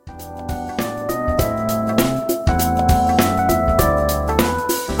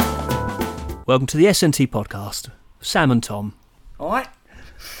Welcome to the SNT podcast. Sam and Tom. Alright.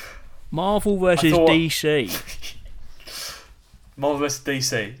 Marvel versus DC. Marvel vs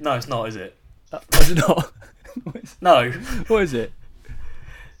DC. No, it's not, is it? Is it not? No. What is it?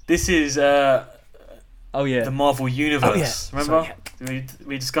 This is Oh yeah. the Marvel Universe. Oh, yeah. Remember? Sorry,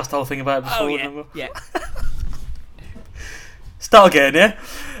 We discussed the whole thing about it before, Oh yeah. remember? Yeah. Start again, yeah?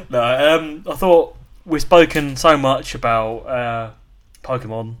 No, I thought we've spoken so much about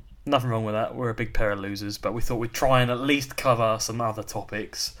Pokemon. Nothing wrong with that. We're a big pair of losers, but we thought we'd try and at least cover some other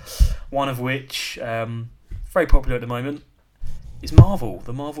topics. One of which, very popular at the moment, is Marvel,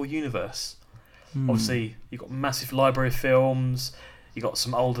 the Marvel Universe. Obviously, you've got a massive library of films, you've got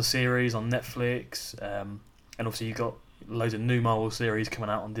some older series on Netflix, and obviously you've got loads of new Marvel series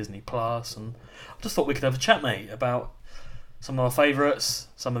coming out on Disney Plus. And I just thought we could have a chat, mate, about some of our favourites,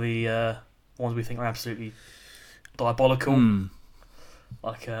 some of the ones we think are absolutely diabolical,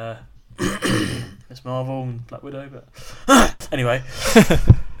 like Miss Marvel and Black Widow. But anyway,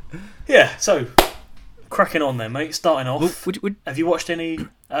 yeah. So cracking on then, mate. Starting off, have you watched any?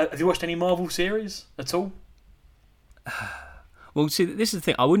 Have you watched any Marvel series at all? Well, see, this is the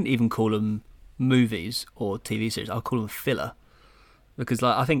thing. I wouldn't even call them movies or TV series. I'll call them filler, because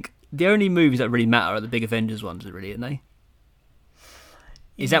like I think the only movies that really matter are the big Avengers ones, really, aren't they?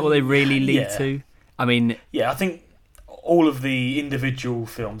 Is that what they really lead to? I mean, yeah, I think all of the individual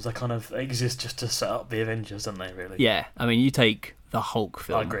films they kind of exist just to set up the Avengers, don't they? Really? Yeah. I mean, you take the Hulk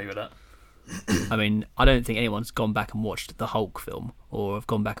film. I agree with that. I mean, I don't think anyone's gone back and watched the Hulk film, or have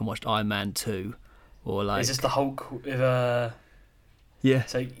gone back and watched Iron Man 2, or like. Is this the Hulk with Yeah.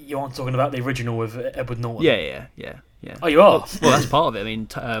 So you aren't talking about the original with Edward Norton? Yeah. Oh, you are. Well, that's part of it. I mean,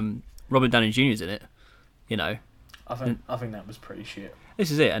 Robert Downey Jr. is in it. You know. I think that was pretty shit. This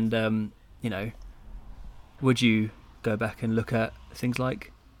is it, and you know, would you go back and look at things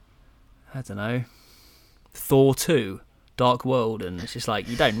like, I don't know, Thor 2, Dark World, and it's just like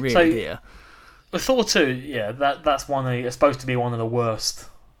you don't really hear. With Thor 2, yeah, that's it's supposed to be one of the worst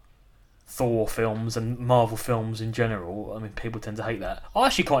Thor films and Marvel films in general. I mean, people tend to hate that. I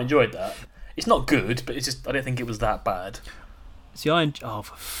actually quite enjoyed that. It's not good, but it's just I don't think it was that bad. See, oh,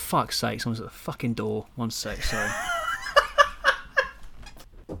 for fuck's sake, someone's at the fucking door. One sec, sorry.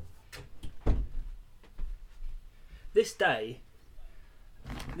 This day's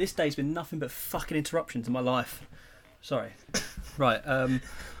been nothing but fucking interruptions in my life. Sorry. Right,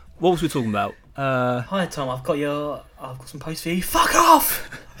 what was we talking about? Hi Tom, I've got some posts for you. Fuck off!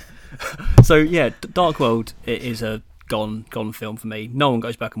 So yeah, Dark World it is a gone film for me. No one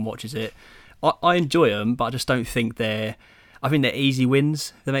goes back and watches it. I enjoy them, but I just don't think I think they're easy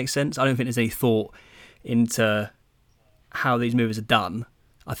wins, if that makes sense. I don't think there's any thought into how these movies are done.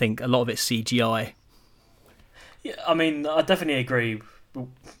 I think a lot of it's CGI. Yeah, I mean, I definitely agree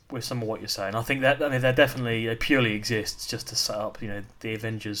with some of what you're saying. I think that they purely exist just to set up, the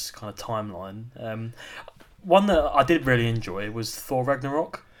Avengers kind of timeline. One that I did really enjoy was Thor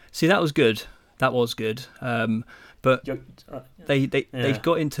Ragnarok. See, that was good. That was good. But they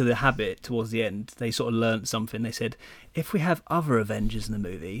got into the habit towards the end. They sort of learnt something. They said, if we have other Avengers in the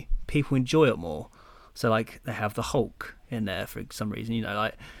movie, people enjoy it more. So like they have the Hulk in there for some reason,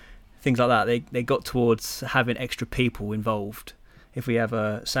 like things like that. They got towards having extra people involved. If we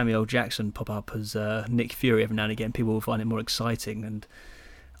have Samuel L. Jackson pop up as Nick Fury every now and again, people will find it more exciting. And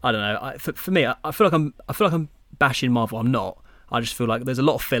I don't know. For me, I feel like I'm bashing Marvel. I'm not. I just feel like there's a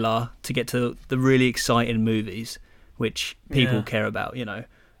lot of filler to get to the really exciting movies, which people care about.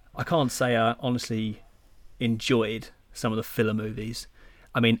 I can't say I honestly enjoyed some of the filler movies.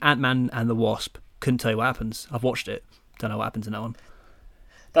 I mean, Ant-Man and the Wasp. Couldn't tell you what happens. I've watched it. Don't know what happens in that one.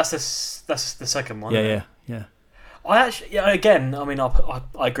 That's the second one. Yeah. I actually, again, I mean, I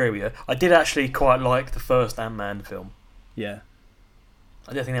agree with you. I did actually quite like the first Ant-Man film. Yeah.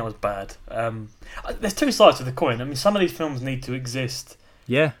 I don't think that was bad. There's two sides to the coin. I mean, some of these films need to exist.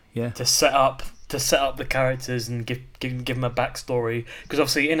 Yeah. To set up the characters and give them a backstory. Because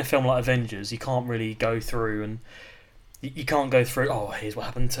obviously, in a film like Avengers, you can't really go through and. You can't go through, here's what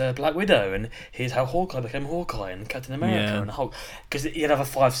happened to Black Widow, and here's how Hawkeye became Hawkeye, and Captain America, and Hulk. Because you'd have a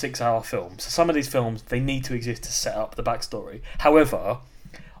 5-6 hour film. So some of these films, they need to exist to set up the backstory. However,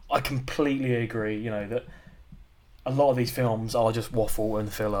 I completely agree, that a lot of these films are just waffle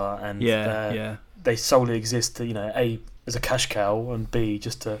and filler, and they solely exist to, A, as a cash cow, and B,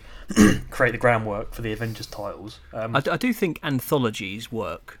 just to create the groundwork for the Avengers titles. I do think anthologies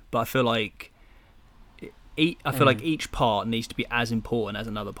work, but I feel like like each part needs to be as important as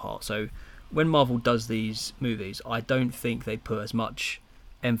another part. So when Marvel does these movies, I don't think they put as much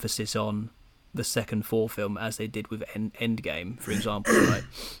emphasis on the second Thor film as they did with Endgame, for example. Right?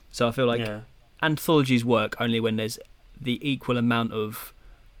 So I feel like anthologies work only when there's the equal amount of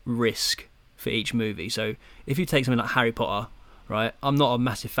risk for each movie. So if you take something like Harry Potter, right? I'm not a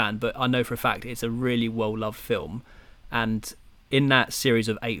massive fan, but I know for a fact it's a really well-loved film. And in that series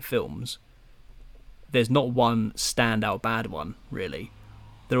of 8 films, there's not one standout bad one, really.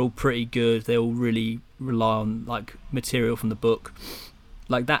 They're all pretty good. They all really rely on like material from the book.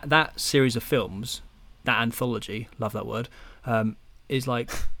 Like that series of films, that anthology, love that word, is like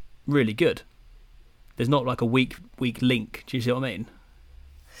really good. There's not like a weak link. Do you see what I mean?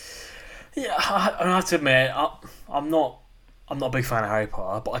 Yeah, I have to admit, I'm not a big fan of Harry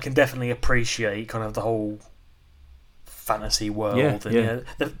Potter, but I can definitely appreciate kind of the whole fantasy world. Yeah, and, yeah.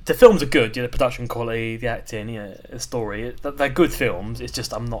 The films are good. The production quality, the acting, the story. They're good films. It's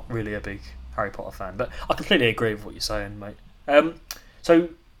just I'm not really a big Harry Potter fan, but I completely agree with what you're saying, mate. So,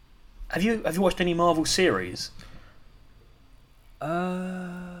 have you watched any Marvel series? So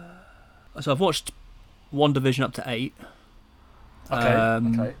I've watched WandaVision up to 8.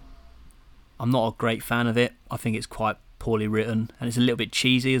 Okay. I'm not a great fan of it. I think it's quite poorly written, and it's a little bit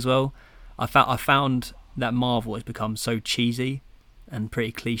cheesy as well. I found that Marvel has become so cheesy and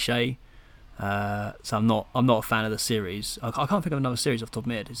pretty cliche. So I'm not a fan of the series. I can't think of another series off the top of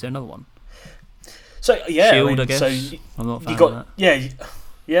my head. Is there another one? So yeah, Shield, I guess. So I'm not a fan of that.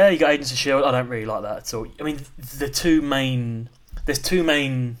 Yeah, you got Agents of Shield. I don't really like that at all. I mean, there's two main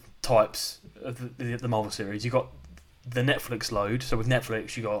types of the Marvel series. You got the Netflix load. So with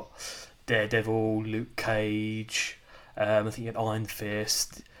Netflix, you got Daredevil, Luke Cage. I think you had Iron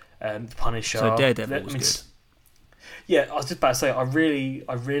Fist, the Punisher. So Daredevil was good. Yeah, I was just about to say I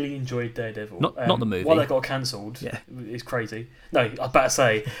really enjoyed Daredevil. Not the movie. Why they got cancelled? Yeah, is crazy. No, I was about to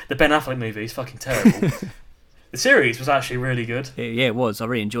say the Ben Affleck movie is fucking terrible. The series was actually really good. Yeah, it was. I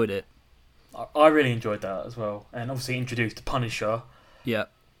really enjoyed it. I really enjoyed that as well, and obviously introduced the Punisher. Yeah.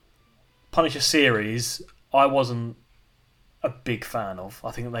 Punisher series, I wasn't a big fan of.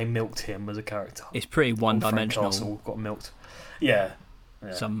 I think that they milked him as a character. It's pretty one-dimensional. Frank Castle got milked. Yeah.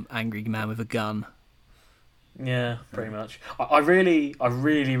 Some angry man with a gun. Yeah, pretty much. I really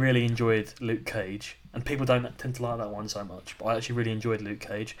enjoyed Luke Cage, and people don't tend to like that one so much, but I actually really enjoyed Luke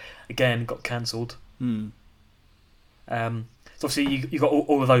Cage. Again, got cancelled. So obviously you got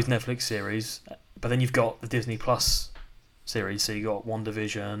all of those Netflix series, but then you've got the Disney Plus series. So you got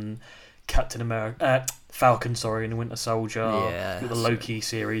WandaVision, Captain America, Falcon, and the Winter Soldier. Yeah, you've got the Loki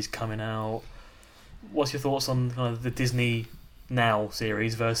series coming out. What's your thoughts on kind of the Disney Now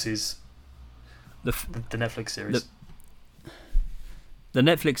series versus the Netflix series? The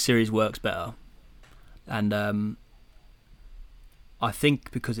Netflix series works better, and I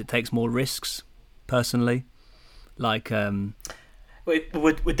think because it takes more risks. Personally, like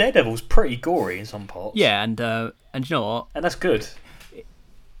with Daredevil's pretty gory in some parts. Yeah, and you know what? And that's good.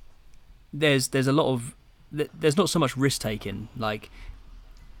 There's a lot of there's not so much risk taking. Like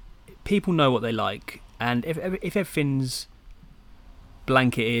people know what they like, and if everything's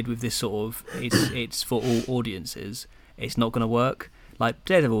blanketed with this sort of it's for all audiences, it's not going to work. Like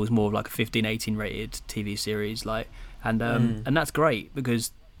Daredevil is more of like a 15-18 rated TV series, like and that's great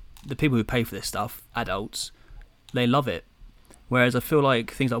because the people who pay for this stuff, adults, they love it. Whereas I feel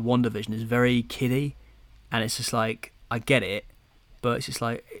like things like WandaVision is very kiddie, and it's just like I get it, but it's just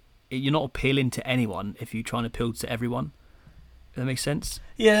like you're not appealing to anyone if you're trying to appeal to everyone. Does that make sense?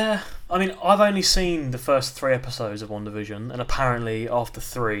 Yeah, I mean, I've only seen the first 3 episodes of WandaVision, and apparently after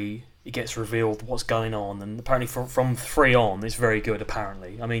 3, it gets revealed what's going on, and apparently from 3 on, it's very good.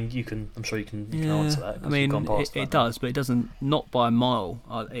 Apparently, I mean, I'm sure you can answer that. I mean, it does, but it doesn't, not by a mile.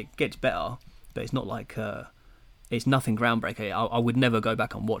 It gets better, but it's not like it's nothing groundbreaking. I would never go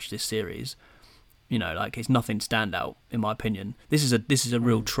back and watch this series. You know, like it's nothing standout in my opinion. This is a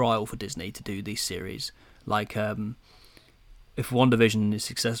real trial for Disney to do these series. Like, if WandaVision is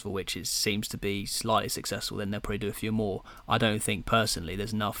successful, which it seems to be slightly successful, then they'll probably do a few more. I don't think personally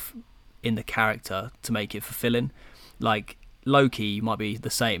there's enough in the character to make it fulfilling. Loki might be the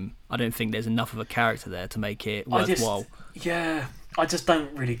same. I don't think there's enough of a character there to make it worthwhile. I just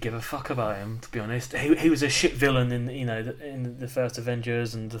don't really give a fuck about him, to be honest. He was a shit villain in the first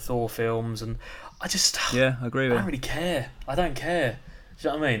Avengers and the Thor films, and I agree with. I don't really care. I don't care. Do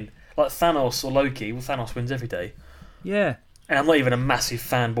you know what I mean? Like Thanos or Loki. Well, Thanos wins every day. Yeah. And I'm not even a massive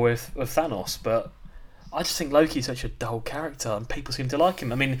fanboy of Thanos, but I just think Loki's such a dull character, and people seem to like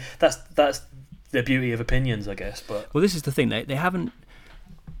him. I mean, that's the beauty of opinions, I guess. But well, this is the thing. They haven't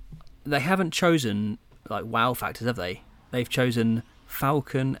chosen like wow factors, have they? They've chosen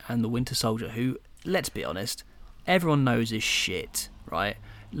Falcon and the Winter Soldier, who, let's be honest, everyone knows is shit, right?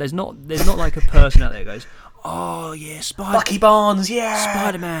 There's not like a person out there who goes, oh yeah, Bucky Barnes, yeah,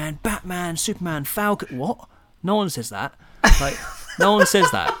 Spider-Man, Batman, Superman, Falcon. What? No one says that. Like, no one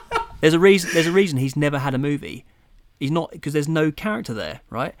says that. There's a reason he's never had a movie. He's not, because there's no character there,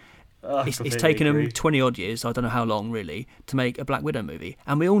 right? It's taken him 20 odd years, I don't know how long really, to make a Black Widow movie,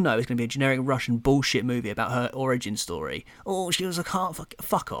 and we all know it's going to be a generic Russian bullshit movie about her origin story. Oh, she was a car,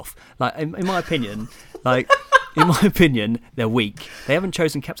 fuck off. Like, in my opinion, they're weak. They haven't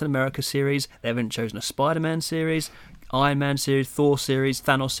chosen Captain America series, they haven't chosen a Spider-Man series, Iron Man series, Thor series,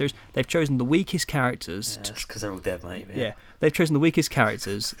 Thanos series. They've chosen the weakest characters. Yeah, that's because they're all dead, mate. Yeah, they've chosen the weakest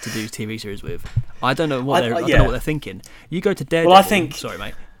characters to do TV series with. I don't know what don't know what they're thinking. You go to Daredevil. Well, I think. Sorry,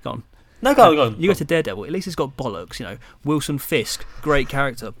 mate. Go on. No, go on. You go to Daredevil. At least it's got bollocks. You know, Wilson Fisk, great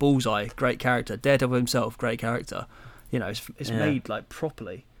character. Bullseye, great character. Daredevil himself, great character. You know, it's made like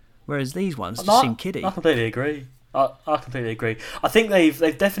properly. Whereas these ones just seem kiddie. I completely agree. I completely agree. I think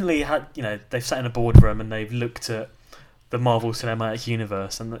they've definitely had, you know, they've sat in a boardroom and they've looked at the Marvel Cinematic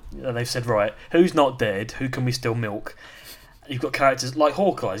Universe and they've said, right, who's not dead? Who can we still milk? You've got characters like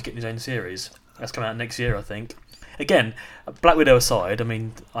Hawkeye's getting his own series. That's coming out next year, I think. Again, Black Widow aside, I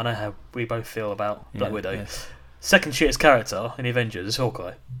mean, I know how we both feel about Black Widow. Yeah. Second shittest character in the Avengers is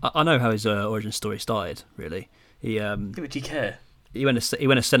Hawkeye. I know how his origin story started. Really, Would you care? He went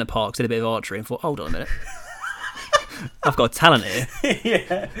to Centre Parks, did a bit of archery, and thought, "Hold on a minute, I've got talent here."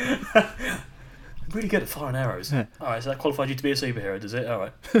 Yeah, I'm really good at firing arrows. Yeah. All right, so that qualified you to be a superhero, does it? All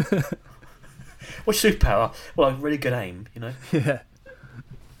right. What's your superpower? Well, I've really good aim, you know. Yeah.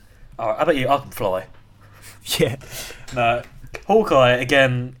 All right, how about you? I can fly. Yeah. No. Hawkeye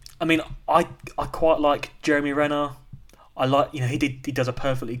again. I mean, I quite like Jeremy Renner. I like, you know, he does a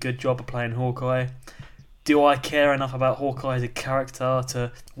perfectly good job of playing Hawkeye. Do I care enough about Hawkeye as a character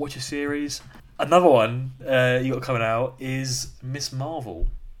to watch a series? Another one you got coming out is Miss Marvel.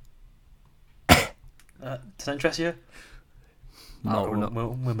 Does that interest you? No,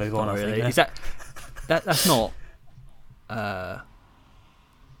 we'll move on. Really. Is that's not? I'm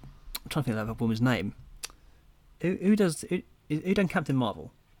trying to think of that woman's name. Who done Captain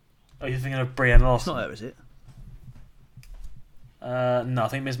Marvel? Oh, you're thinking of Brie Larson? It's not her, is it? No, I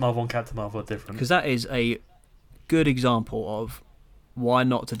think Ms. Marvel and Captain Marvel are different. Because that is a good example of why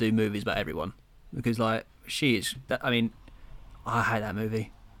not to do movies about everyone. Because, like, she is... I mean, I hate that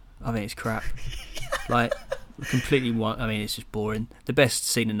movie. I think it's crap. Like, completely... I mean, it's just boring. The best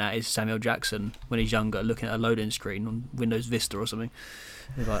scene in that is Samuel Jackson, when he's younger, looking at a loading screen on Windows Vista or something.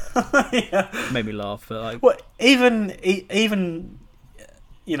 It's like... Yeah. Made me laugh, but, like... Well, even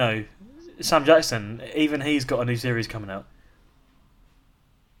you know, Sam Jackson, even he's got a new series coming out.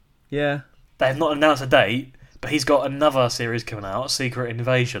 Yeah. They have not announced a date, but he's got another series coming out, Secret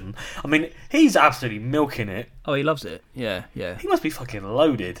Invasion. I mean, he's absolutely milking it. Oh, he loves it. Yeah. He must be fucking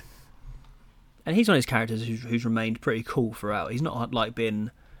loaded. And he's one of his characters who's remained pretty cool throughout. He's not like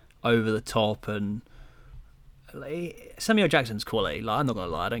been over the top and like, Samuel Jackson's quality. Like, I'm not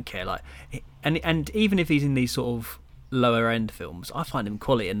gonna lie, I don't care. Like, and even if he's in these sort of lower end films, I find him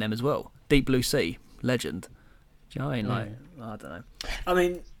quality in them as well. Deep Blue Sea, legend. Do you know what I mean? Like, I don't know. I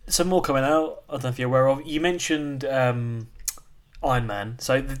mean, some more coming out. I don't know if you're aware of. You mentioned Iron Man.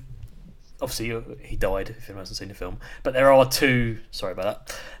 So obviously he died. If anyone hasn't seen the film, but there are two. Sorry about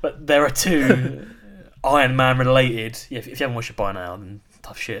that. But there are two Iron Man related. Yeah, if you haven't watched it by now, then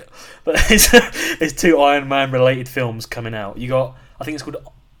tough shit. But there's two Iron Man related films coming out. You got, I think it's called,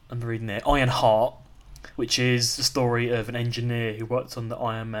 I'm reading there, Iron Heart, which is the story of an engineer who worked on the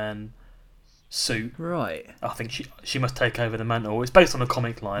Iron Man suit. Right. I think she must take over the mantle. It's based on a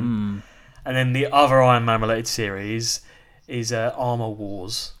comic line. And then the other Iron Man related series is Armor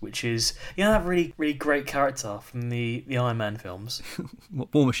Wars, which is, you know, that really, really great character from the Iron Man films.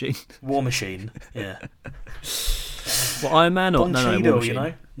 War Machine. War Machine, yeah. What, Iron Man or Don no, Cheadle, War Machine? You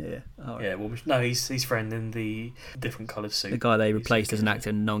know? Yeah. Oh, right. Yeah, War Machine. No, he's friend in the different coloured suit. The guy they replaced as an actor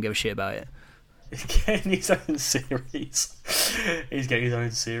and no one gave a shit about it. He's getting his own series. He's getting his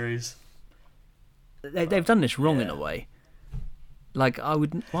own series. They've done this wrong in a way. Like, I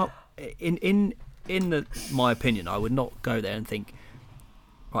would, well, in my opinion, I would not go there and think,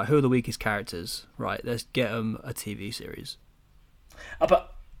 right, who are the weakest characters? Right, let's get them a TV series.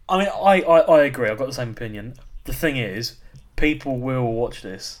 But I mean, I agree. I've got the same opinion. The thing is, people will watch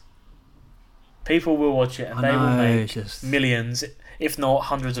this. People will watch it, and they will make millions, if not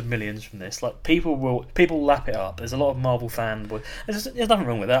hundreds of millions from this. Like, people lap it up. There's a lot of Marvel fanboys. There's nothing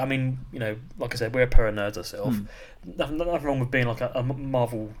wrong with that. I mean, you know, like I said, we're a pair of nerds ourselves. Nothing wrong with being like a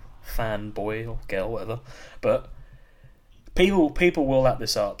Marvel fanboy or girl, whatever. But People will lap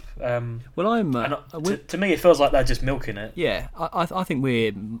this up. Well, I'm. To me, it feels like they're just milking it. Yeah, I think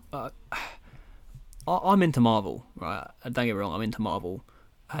we're. I'm into Marvel, right? Don't get me wrong, I'm into Marvel,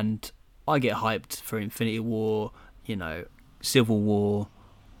 and I get hyped for Infinity War, Civil War,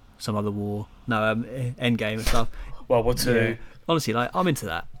 some other war, Endgame and stuff. World War II. Yeah. Honestly, I'm into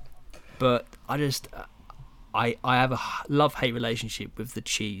that, but I just I have a love-hate relationship with the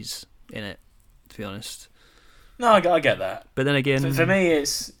cheese in it, to be honest. No, I get that. But then again, for me,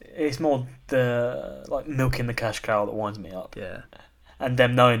 it's more the milking the cash cow that winds me up. Yeah, and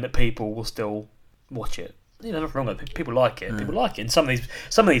them knowing that people will still watch it. Nothing wrong with it. People like it. People like it. And some of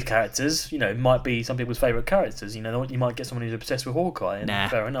these characters, might be some people's favourite characters. You might get someone who's obsessed with Hawkeye, and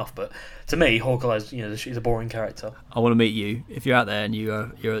fair enough. But to me, Hawkeye is a boring character. I want to meet you if you're out there and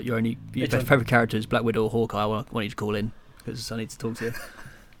your favourite character is Black Widow or Hawkeye. I want you to call in because I need to talk to you.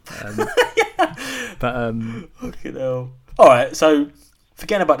 Okay, no. All right. So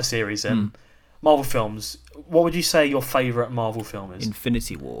forgetting about the series then, Marvel films. What would you say your favourite Marvel film is?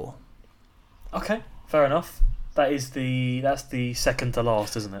 Infinity War. Okay, fair enough. That's the second to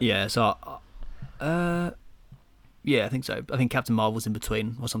last, isn't it? Yeah. So, yeah, I think so. I think Captain Marvel's in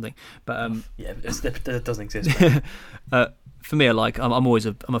between or something. But yeah, it doesn't exist. For me, I'm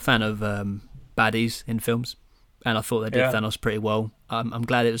a fan of baddies in films, and I thought they did Thanos pretty well. I'm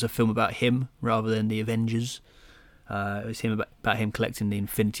glad it was a film about him rather than the Avengers. It was about him collecting the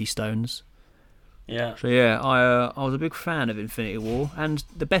Infinity Stones. Yeah. So yeah, I was a big fan of Infinity War, and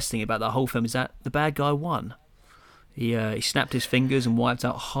the best thing about that whole film is that the bad guy won. He snapped his fingers and wiped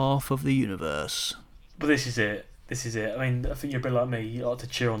out half of the universe. But this is it. I mean, I think you're a bit like me. You like to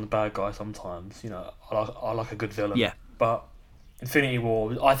cheer on the bad guy sometimes. I like a good villain. Yeah. But Infinity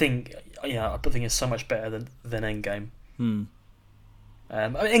War, I think it's so much better than Endgame.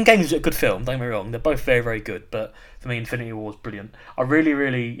 Endgame is a good film, don't get me wrong. They're both very, very good, but for me, Infinity War is brilliant. I really,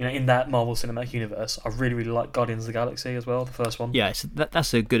 really, in that Marvel Cinematic Universe, I really, really like Guardians of the Galaxy as well, the first one. Yeah,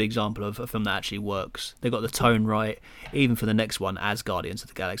 that's a good example of a film that actually works. They got the tone right, even for the next one as Guardians of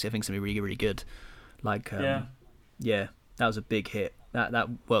the Galaxy. I think it's going to be really, really good. Yeah, that was a big hit. That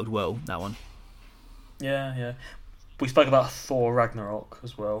worked well, that one. Yeah. We spoke about Thor Ragnarok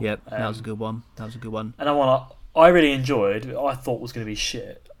as well. Yep, that was a good one. And I really enjoyed. I thought was going to be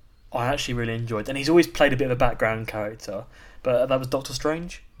shit. I actually really enjoyed, and he's always played a bit of a background character. But that was Doctor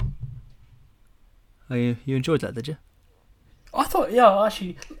Strange. Oh, you enjoyed that, did you? I thought, yeah.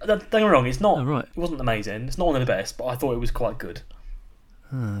 Actually, don't get me wrong. It's not. Oh, right. It wasn't amazing. It's not one of the best, but I thought it was quite good.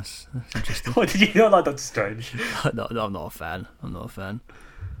 Oh, that's interesting. What, did you not like Doctor Strange? No, I'm not a fan.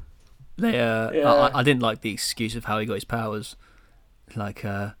 I didn't like the excuse of how he got his powers.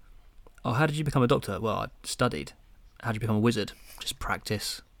 How did you become a doctor? Well, I studied. How did you become a wizard? Just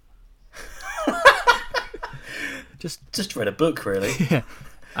practice. just read a book, really. Yeah.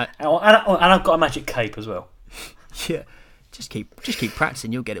 And I've got a magic cape as well. Yeah. Just keep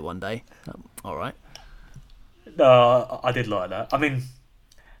practicing. You'll get it one day. All right. No, I did like that. I mean,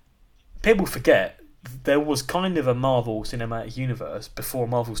 people forget there was kind of a Marvel Cinematic Universe before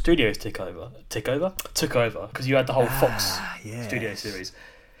Marvel Studios took over because you had the whole Fox Studio series.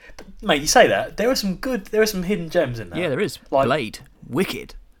 But, mate, you say that there are some hidden gems in there. Yeah, there is. Blade,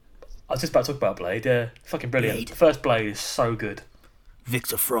 wicked. I was just about to talk about Blade. Yeah, fucking brilliant. Blade. The first Blade is so good.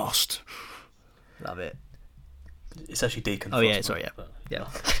 Victor Frost, love it. It's actually Deacon. Oh Frost, yeah, sorry, yeah.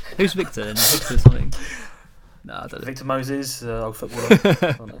 Who's Victor? Then Victor something. No, I don't know. Victor Moses, old footballer.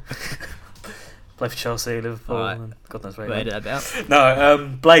 Play for Chelsea, Liverpool, and God knows where. Where did that about?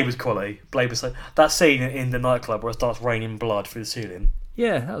 No, Blade was quality. Blade was like that scene in the nightclub where it starts raining blood through the ceiling.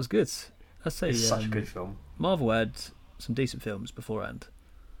 Yeah, that was good. I'd say it's such a good film. Marvel had some decent films beforehand.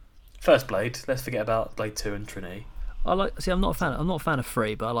 First Blade. Let's forget about Blade 2 and Trinity. I'm not a fan of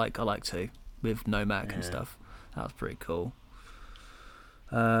 3, but I like 2 with Nomak and stuff. That was pretty cool.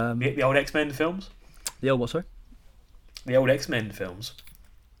 The old X-Men films. The old what? Sorry. The old X-Men films.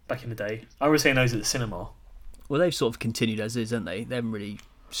 Back in the day, I was seeing those at the cinema. Well, they've sort of continued as is, haven't they? They haven't really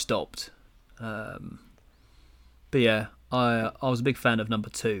stopped. But yeah, I was a big fan of number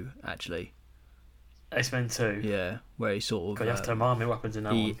 2 actually. X-Men 2. Yeah, where he sort of. God, you have to remind me what happens in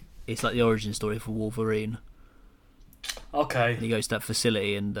that one. It's like the origin story for Wolverine. Okay. And he goes to that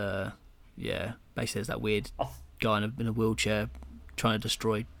facility and basically there's that weird guy in a wheelchair trying to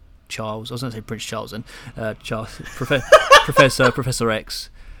destroy Charles. I was going to say Prince Charles and Charles Professor X.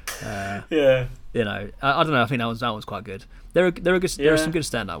 Yeah. I don't know. I think that one's quite good. There are some good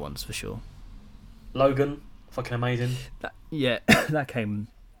standout ones for sure. Logan, fucking amazing. That came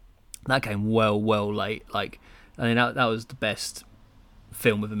well late. Like, that was the best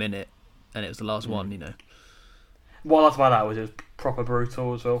film with him in it, and it was the last one. what I liked about that was it was proper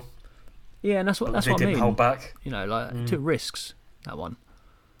brutal as well. Yeah, and that's what I mean. Didn't hold back. You know, like took risks. That one.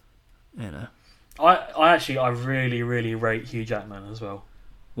 You know. I really, really rate Hugh Jackman as well.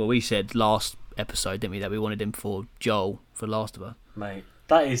 Well, we said last episode, didn't we, that we wanted him for Joel for Last of Us. Mate,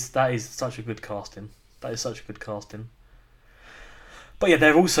 that is such a good casting. That is such a good casting. But yeah, there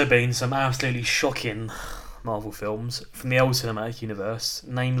have also been some absolutely shocking Marvel films from the old cinematic universe,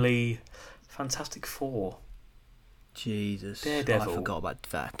 namely Fantastic Four. Jesus. Daredevil. I forgot about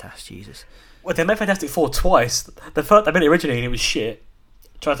that. Jesus. Well, they made Fantastic Four twice. They made it originally and it was shit.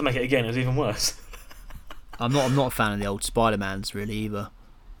 Tried to make it again, it was even worse. I'm not a fan of the old Spider-Mans really either.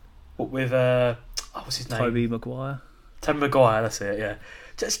 What with what's his name? Tobey Maguire. Tobey Maguire, that's it. Yeah.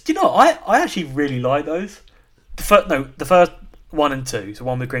 Just, you know, I actually really like those. The first 1 and 2, so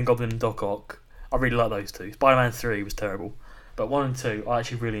one with Green Goblin and Doc Ock. I really like those two. Spider-Man 3 was terrible, but 1 and 2 I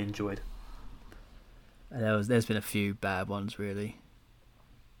actually really enjoyed. There's been a few bad ones really.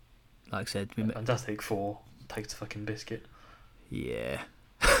 Like I said, Fantastic Four takes the fucking biscuit. Yeah.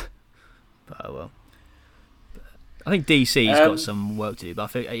 But oh well. I think DC's got some work to do, but I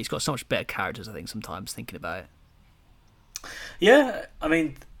think it's got so much better characters. I think sometimes thinking about it. Yeah, I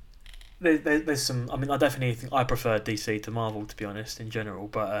mean, there's some. I mean, I definitely think I prefer DC to Marvel, to be honest, in general.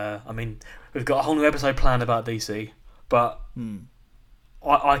 But I mean, we've got a whole new episode planned about DC. But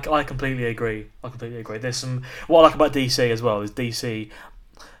I completely agree. There's some. What I like about DC as well is DC.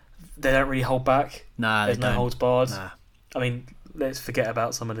 They don't really hold back. Nah, there's no holds barred. Nah. I mean, let's forget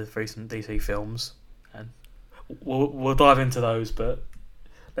about some of the recent DC films, and we'll dive into those. But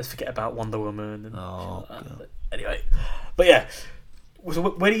let's forget about Wonder Woman. And anyway, but yeah.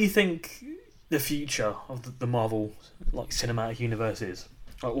 So where do you think the future of the Marvel cinematic universe is?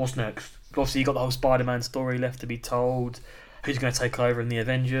 Like, what's next? Obviously, you got the whole Spider-Man story left to be told. Who's going to take over in the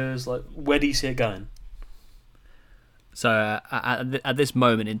Avengers? Like, where do you see it going? So at this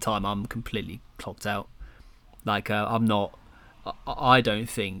moment in time, I'm completely clocked out. Like, I'm not. I don't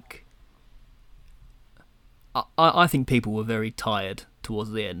think. I think people were very tired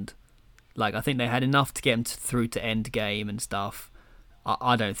towards the end. Like, I think they had enough to get them through to Endgame and stuff.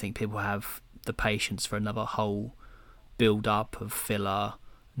 I don't think people have the patience for another whole build-up of filler,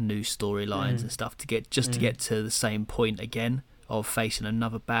 new storylines and stuff to get to the same point again of facing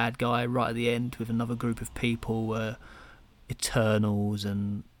another bad guy right at the end with another group of people, Eternals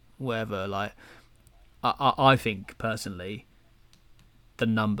and whatever. Like, I think personally, the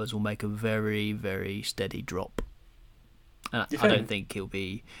numbers will make a very, very steady drop. And I don't think it'll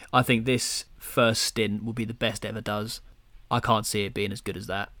be. I think this first stint will be the best it ever does. I can't see it being as good as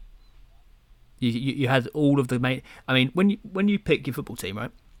that. You had all of the main. I mean, when you pick your football team,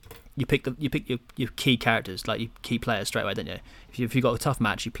 right? You pick your key characters, like your key players straight away, don't you? If you've got a tough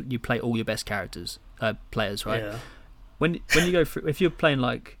match, you play all your best players, right? Yeah. When you go through, if you're playing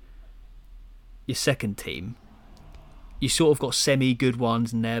like your second team, you sort of got semi good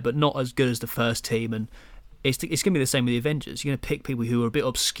ones in there, but not as good as the first team, and it's going to be the same with the Avengers. You're going to pick people who are a bit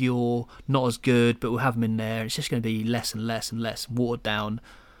obscure, not as good, but we'll have them in there. It's just going to be less and less and less, watered down.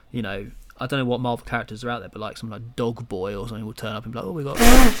 You know, I don't know what Marvel characters are out there, but like something like Dog Boy or something will turn up and be like, oh, we got. Do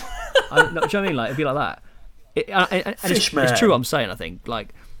you know what I mean? Like, it'd be like that. And it's true what I'm saying, I think.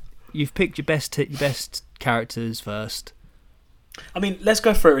 Like, you've picked your best characters first. I mean, let's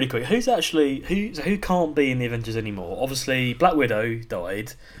go through it really quick. Who can't be in the Avengers anymore? Obviously, Black Widow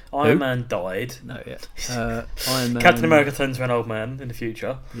died. Iron Man died. No, yeah. Iron Man. Captain America turns to an old man in the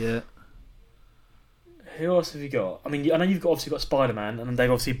future. Yeah. Who else have you got? I mean, I know you've obviously got Spider-Man, and they've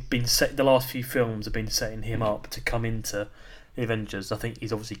obviously been set. The last few films have been setting him up to come into the Avengers. I think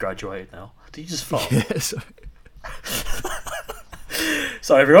he's obviously graduated now. Did you just fart? Yeah, sorry.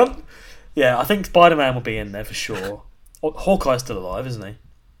 Sorry, everyone. Yeah, I think Spider-Man will be in there for sure. Hawkeye's still alive, isn't he?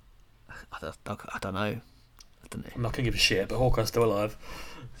 I don't know. I'm not going to give a shit, but Hawkeye's still alive.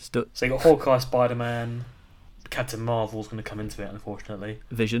 So you got Hawkeye, Spider-Man, Captain Marvel's going to come into it, unfortunately.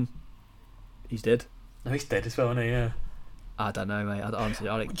 Vision. He's dead. No, he's dead as well, isn't he? Yeah. I don't know, mate. Honestly,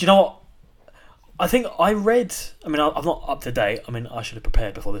 do you know what? I think I read. I mean, I'm not up to date. I mean, I should have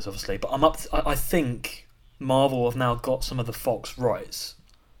prepared before this, obviously. But I'm up. I think Marvel have now got some of the Fox rights.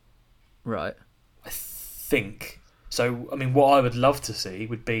 Right. I think. So, I mean, what I would love to see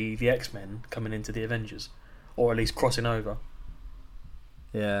would be the X-Men coming into the Avengers, or at least crossing over.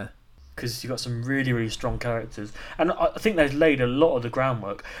 Yeah. Because you've got some really, really strong characters. And I think they've laid a lot of the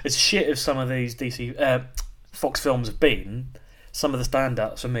groundwork. As shit as some of these DC Fox films have been, some of the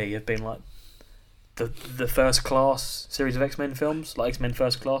standouts for me have been like the First Class series of X-Men films, like X-Men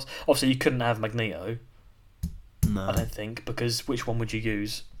First Class. Obviously, you couldn't have Magneto. No. I don't think, because which one would you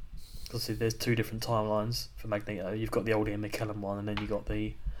use? obviously there's two different timelines for Magneto. You've got the old Ian McKellen one, and then you got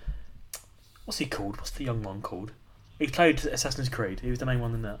the what's he called? What's the young one called? He played Assassin's Creed. He was the main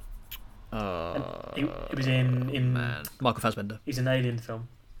one in that. He was in man. Michael Fassbender. He's an alien film.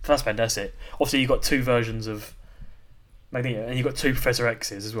 Fassbender, that's it. Obviously, you've got two versions of Magneto, and you've got two Professor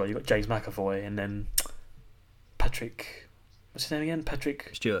X's as well. You've got James McAvoy and then Patrick. What's his name again? Patrick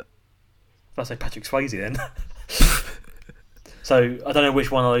Stewart. If I say Patrick Swayze, then. So I don't know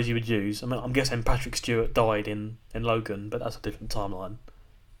which one of those you would use. I mean, I'm guessing Patrick Stewart died in Logan, but that's a different timeline.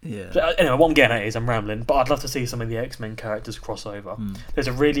 Yeah. So, anyway, what I'm getting at is I'm rambling, but I'd love to see some of the X-Men characters cross over. There's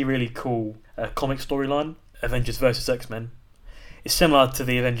a really, really cool comic storyline, Avengers versus X-Men. It's similar to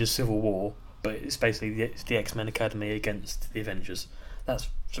the Avengers Civil War, but it's basically the X-Men Academy against the Avengers. That's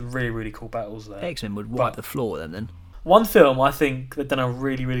some really, really cool battles there. X-Men would wipe the floor with them then. One film I think they've done a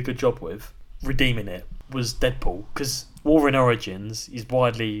really, really good job with redeeming it was Deadpool, because Wolverine Origins is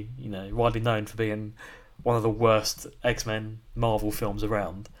widely known for being one of the worst X-Men Marvel films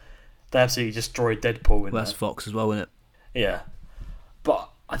around. They absolutely destroyed Deadpool. Well, that's Fox as well, isn't it? Yeah. But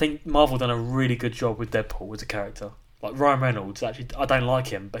I think Marvel done a really good job with Deadpool as a character. Like Ryan Reynolds, actually, I don't like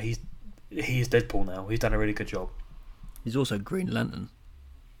him, but he is Deadpool now. He's done a really good job. He's also Green Lantern.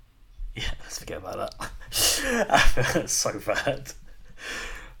 Yeah, let's forget about that. That's so bad.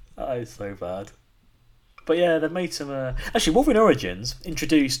 That is so bad. But yeah, they've made some... Actually, Wolverine Origins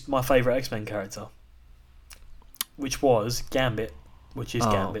introduced my favourite X-Men character, which was Gambit.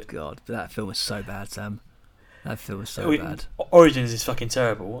 Gambit. Oh god, that film was so bad, Sam. That film was so bad. Origins is fucking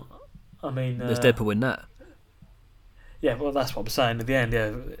terrible. I mean... There's Deadpool in that. Yeah, well, that's what I'm saying. At the end,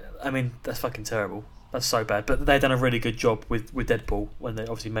 yeah. I mean, that's fucking terrible. That's so bad. But they've done a really good job with Deadpool when they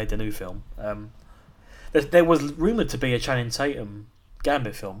obviously made the new film. There was rumoured to be a Channing Tatum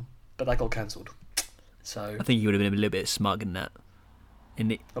Gambit film, but that got cancelled. So I think you would have been a little bit smug in that.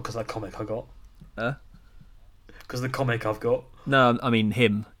 Because that comic I got. Because the comic I've got. No, I mean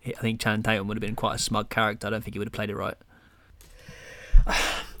him. I think Channing Tatum would have been quite a smug character. I don't think he would have played it right.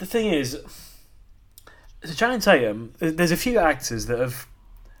 The thing is, so Channing Tatum, there's a few actors that have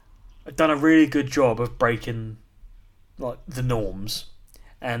done a really good job of breaking like the norms,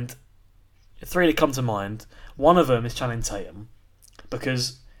 and three that come to mind. One of them is Channing Tatum,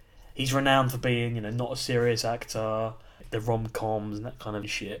 because he's renowned for being, not a serious actor, the rom-coms and that kind of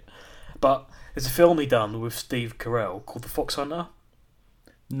shit. But there's a film he done with Steve Carell called The Fox Hunter.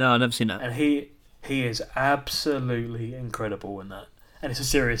 No, I've never seen that. And he is absolutely incredible in that. And it's a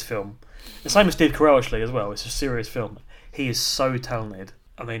serious film. The same as Steve Carell actually as well. It's a serious film. He is so talented.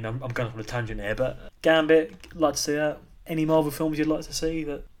 I mean, I'm going off on a tangent here, but Gambit, like to see that. Any Marvel films you'd like to see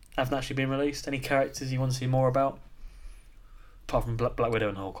that haven't actually been released? Any characters you want to see more about? Apart from Black Widow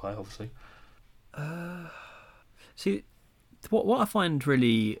and Hawkeye, obviously. See, what I find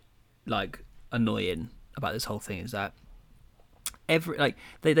really annoying about this whole thing is that they've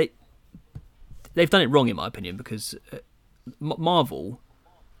done it wrong in my opinion, because Marvel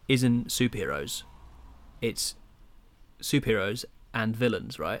isn't superheroes. It's superheroes and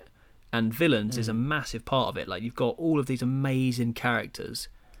villains, right? And villains is a massive part of it. Like, you've got all of these amazing characters,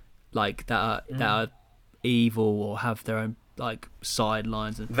 that are evil or have their own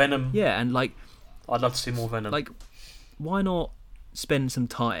sidelines and Venom. Yeah, and I'd love to see more Venom. Why not spend some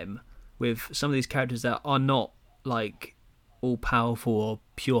time with some of these characters that are not all powerful or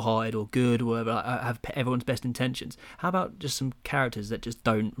pure-hearted or good or whatever, have everyone's best intentions? How about just some characters that just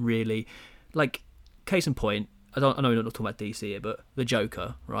don't really case in point, I know we're not talking about DC here, but the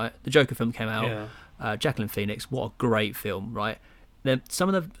Joker, right? The Joker film came out. Yeah. Jacqueline Phoenix, what a great film, right? Then some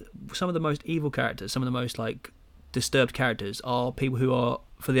of the most evil characters, some of the most disturbed characters are people who are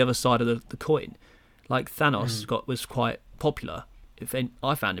for the other side of the coin. Thanos was quite popular.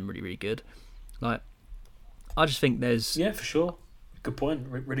 I found him really, really good. I just think there's for sure. Good point.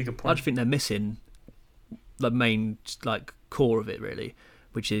 Really good point. I just think they're missing the main core of it really,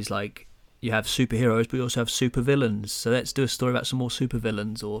 which is you have superheroes, but you also have supervillains. So let's do a story about some more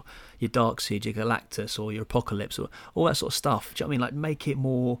supervillains, or your Darkseid, your Galactus, or your Apocalypse, or all that sort of stuff. Do you know what I mean? Make it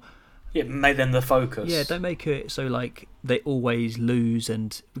more... Yeah, make them the focus. Yeah, don't make it so they always lose,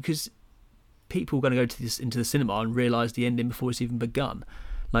 and because people are going to go into the cinema and realise the ending before it's even begun.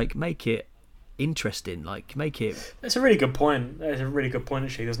 Make it interesting. Make it... That's a really good point. That's a really good point,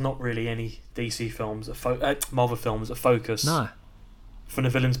 actually. There's not really any DC films, Marvel films that focus... No. From the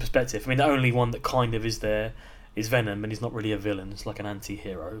villain's perspective. I mean, the only one that kind of is there is Venom, and he's not really a villain. It's like an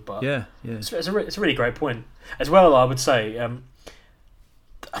anti-hero. But yeah. It's a really great point. As well, I would say,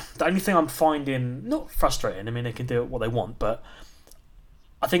 the only thing I'm finding, not frustrating, I mean, they can do what they want, but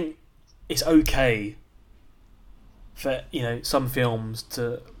I think it's okay for, some films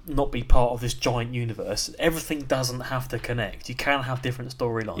to not be part of this giant universe. Everything doesn't have to connect. You can have different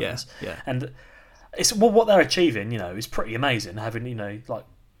storylines. Yeah. And it's what they're achieving, is pretty amazing. Having, like,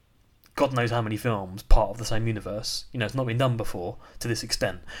 God knows how many films part of the same universe. It's not been done before to this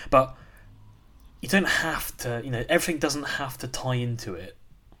extent. But you don't have to, everything doesn't have to tie into it.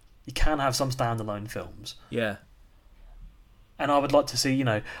 You can have some standalone films. Yeah. And I would like to see,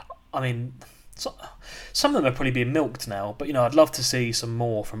 some of them are probably being milked now, but I'd love to see some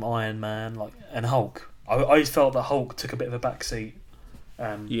more from Iron Man, and Hulk. I always felt that Hulk took a bit of a backseat.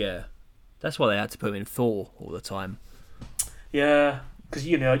 Yeah, that's why they had to put him in Thor all the time. Yeah, because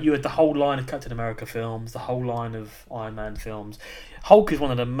you had the whole line of Captain America films, the whole line of Iron Man films. Hulk is one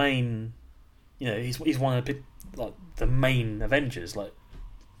of the main, he's one of the main Avengers. Like,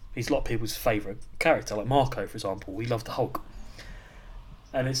 he's a lot of people's favourite character. Like Marco, for example, we love the Hulk,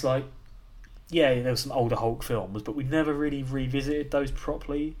 and it's like, yeah, there were some older Hulk films, but we never really revisited those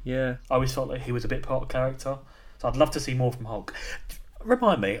properly. Yeah. I always felt like he was a bit part of character. So I'd love to see more from Hulk.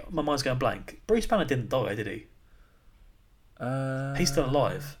 Remind me, my mind's going blank. Bruce Banner didn't die, did he? He's still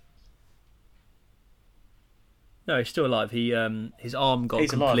alive. No, he's still alive. He his arm got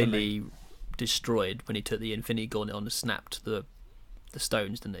completely alive, destroyed when he took the Infinity Gauntlet on and snapped the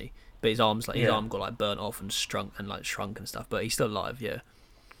stones, didn't he? But his arm got burnt off and shrunk and stuff. But he's still alive, yeah.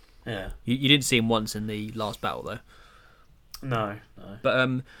 Yeah. You didn't see him once in the last battle though. No.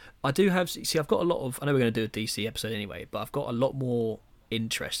 But I do have. See, I've got a lot of. I know we're going to do a DC episode anyway, but I've got a lot more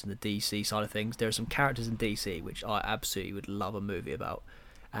interest in the DC side of things. There are some characters in DC which I absolutely would love a movie about,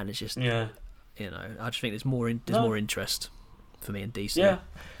 and it's just I just think there's more interest for me in DC. Yeah.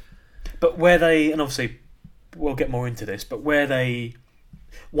 But where they, and obviously we'll get more into this, but where they,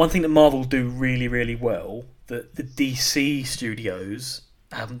 one thing that Marvel do really, really well that the DC studios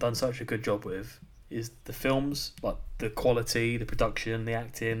haven't done such a good job with is the films, like the quality, the production, the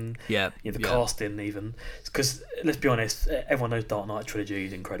acting, the casting even. Because let's be honest, everyone knows Dark Knight trilogy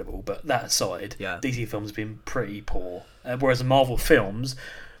is incredible, but that aside, DC films have been pretty poor. Whereas the Marvel films,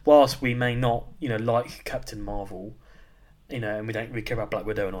 whilst we may not, like Captain Marvel, and we don't really care about Black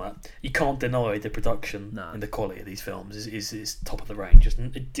Widow and all that, you can't deny the production and the quality of these films is top of the range.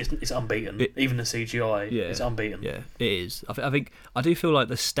 It's unbeaten. Even the CGI is unbeaten. Yeah, it is. I do feel like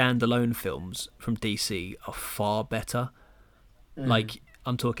the standalone films from DC are far better. Like,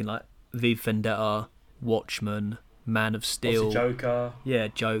 I'm talking like V for Vendetta, Watchmen, Man of Steel, Joker. Yeah,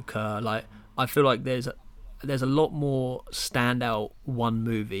 Joker. Like, I feel like there's a lot more standout one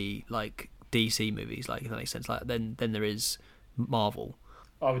movie like DC movies, like, if that makes sense, like than there is Marvel.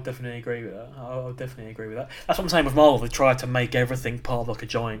 I would definitely agree with that. That's what I'm saying with Marvel. They try to make everything part of like a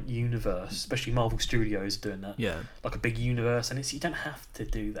giant universe, especially Marvel Studios are doing that. Yeah, like a big universe, and you don't have to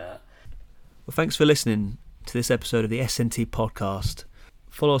do that. Well, thanks for listening to this episode of the SNT podcast.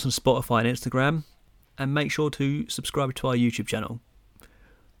 Follow us on Spotify and Instagram, and make sure to subscribe to our YouTube channel.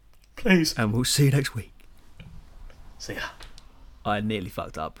 Please. And we'll see you next week. See ya. I nearly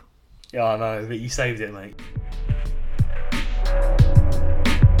fucked up. Yeah, I know, but you saved it, mate.